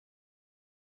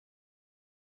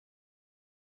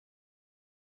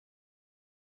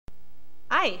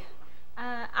Hi.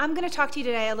 I'm going to talk to you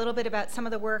today a little bit about some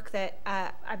of the work that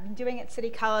I've been doing at City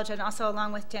College, and also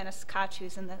along with Janice, Koch,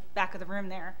 who's in the back of the room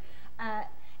there.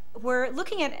 We're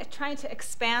looking at trying to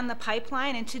expand the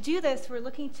pipeline, and to do this, we're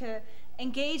looking to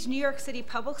engage New York City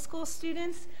public school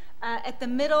students at the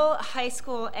middle, high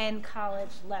school, and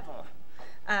college level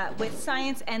with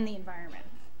science and the environment.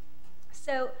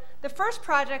 So the first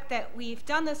project that we've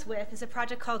done this with is a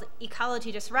project called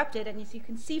Ecology Disrupted, and as you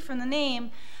can see from the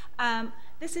name,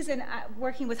 this is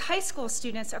working with high school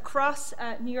students across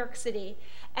New York City.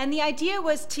 And the idea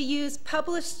was to use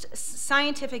published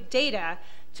scientific data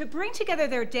to bring together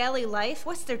their daily life,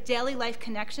 what's their daily life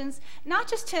connections, not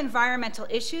just to environmental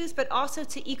issues, but also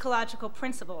to ecological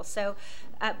principles. So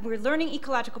we're learning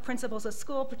ecological principles at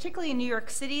school, particularly in New York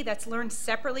City, that's learned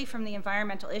separately from the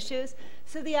environmental issues.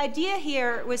 So the idea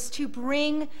here was to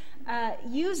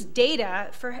use data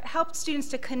for help students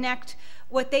to connect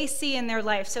what they see in their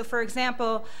life. So for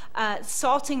example,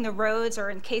 salting the roads,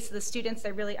 or in case of the students,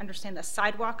 they really understand the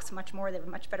sidewalks much more. They have a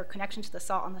much better connection to the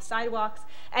salt on the sidewalks,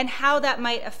 and how that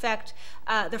might affect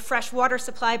the fresh water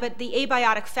supply, but the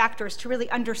abiotic factors to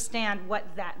really understand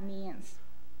what that means.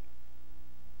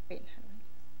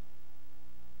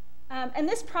 And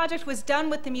this project was done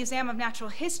with the Museum of Natural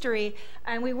History,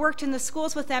 and we worked in the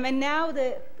schools with them, and now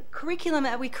the curriculum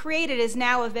that we created is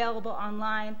now available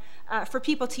online for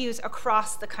people to use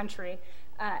across the country.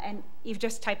 And you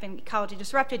just type in Ecology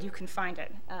Disrupted, you can find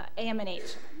it,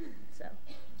 AM&H. So,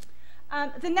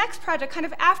 the next project, kind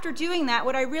of after doing that,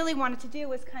 what I really wanted to do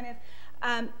was kind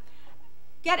of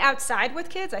get outside with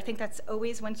kids. I think that's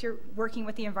always, once you're working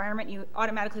with the environment, you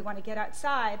automatically want to get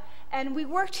outside. And we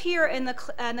worked here in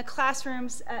the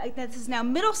classrooms, this is now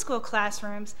middle school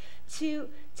classrooms, to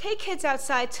take kids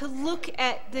outside to look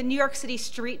at the New York City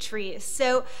street trees.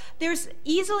 So there's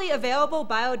easily available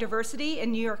biodiversity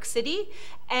in New York City,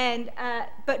 and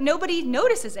but nobody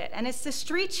notices it. And it's the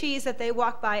street trees that they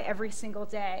walk by every single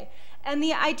day. And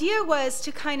the idea was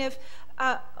to kind of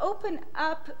open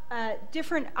up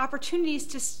different opportunities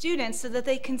to students so that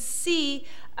they can see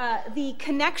the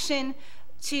connection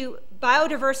to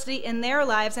biodiversity in their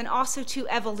lives and also to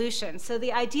evolution. So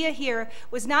the idea here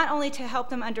was not only to help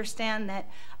them understand that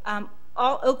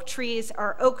all oak trees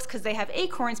are oaks because they have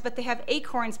acorns, but they have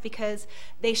acorns because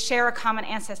they share a common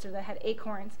ancestor that had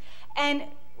acorns. And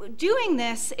doing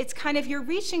this, it's kind of, you're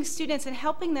reaching students and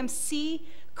helping them see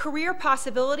career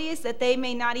possibilities that they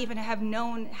may not even have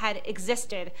known had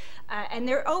existed. And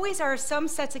there always are some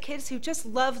sets of kids who just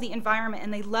love the environment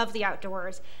and they love the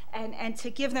outdoors, and to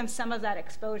give them some of that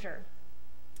exposure.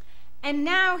 And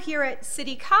now here at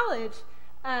City College,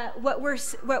 what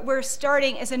we're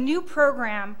starting is a new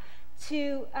program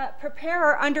to prepare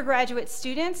our undergraduate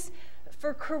students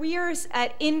for careers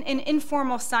in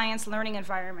informal science learning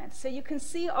environments. So you can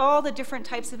see all the different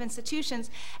types of institutions.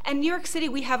 And New York City,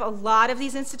 we have a lot of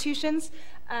these institutions.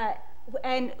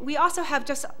 And we also have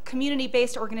just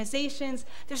community-based organizations.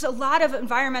 There's a lot of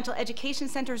environmental education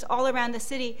centers all around the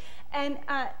city. And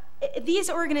these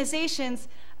organizations,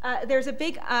 there's a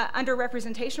big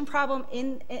underrepresentation problem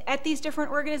at these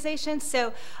different organizations.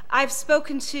 So I've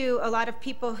spoken to a lot of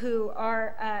people who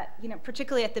are,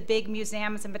 particularly at the big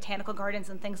museums and botanical gardens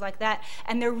and things like that,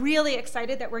 and they're really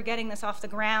excited that we're getting this off the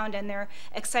ground, and they're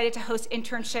excited to host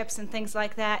internships and things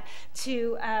like that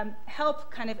to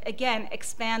help kind of, again,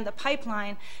 expand the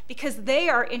pipeline, because they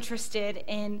are interested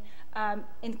in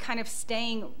kind of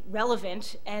staying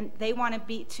relevant, and they want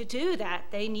to do that.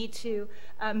 They need to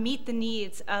meet the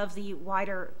needs of the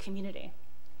wider community.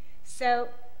 So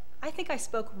I think I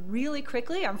spoke really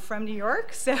quickly. I'm from New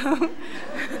York, so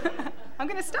I'm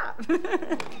going to stop.